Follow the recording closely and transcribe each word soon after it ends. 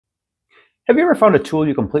Have you ever found a tool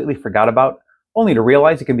you completely forgot about, only to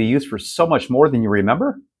realize it can be used for so much more than you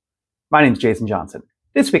remember? My name's Jason Johnson.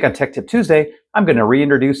 This week on Tech Tip Tuesday, I'm going to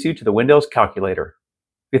reintroduce you to the Windows calculator.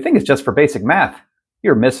 If you think it's just for basic math,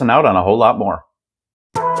 you're missing out on a whole lot more.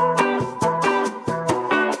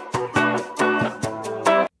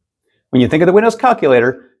 When you think of the Windows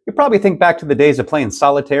calculator, you probably think back to the days of playing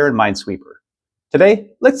solitaire and Minesweeper.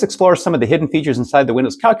 Today, let's explore some of the hidden features inside the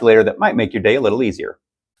Windows calculator that might make your day a little easier.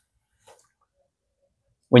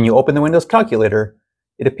 When you open the Windows calculator,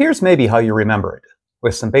 it appears maybe how you remember it,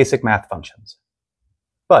 with some basic math functions.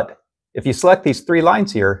 But if you select these three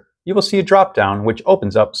lines here, you will see a drop-down which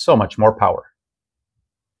opens up so much more power.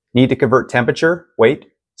 Need to convert temperature,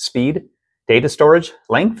 weight, speed, data storage,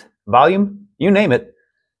 length, volume, you name it,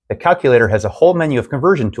 the calculator has a whole menu of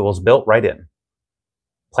conversion tools built right in.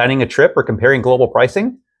 Planning a trip or comparing global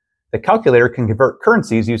pricing? The calculator can convert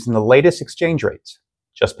currencies using the latest exchange rates.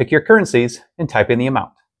 Just pick your currencies and type in the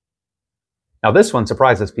amount. Now this one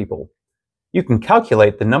surprises people. You can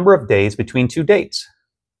calculate the number of days between two dates,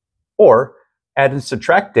 or add and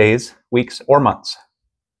subtract days, weeks, or months.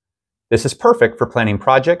 This is perfect for planning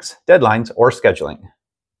projects, deadlines, or scheduling.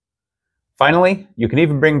 Finally, you can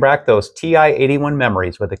even bring back those TI-81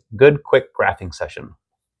 memories with a good quick graphing session.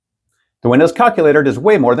 The Windows calculator does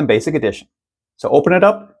way more than basic addition. So open it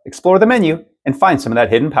up, explore the menu, and find some of that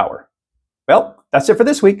hidden power. Well, that's it for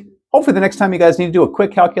this week. Hopefully the next time you guys need to do a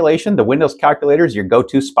quick calculation, the Windows calculator is your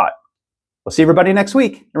go-to spot. We'll see everybody next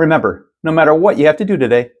week. And remember, no matter what you have to do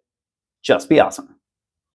today, just be awesome.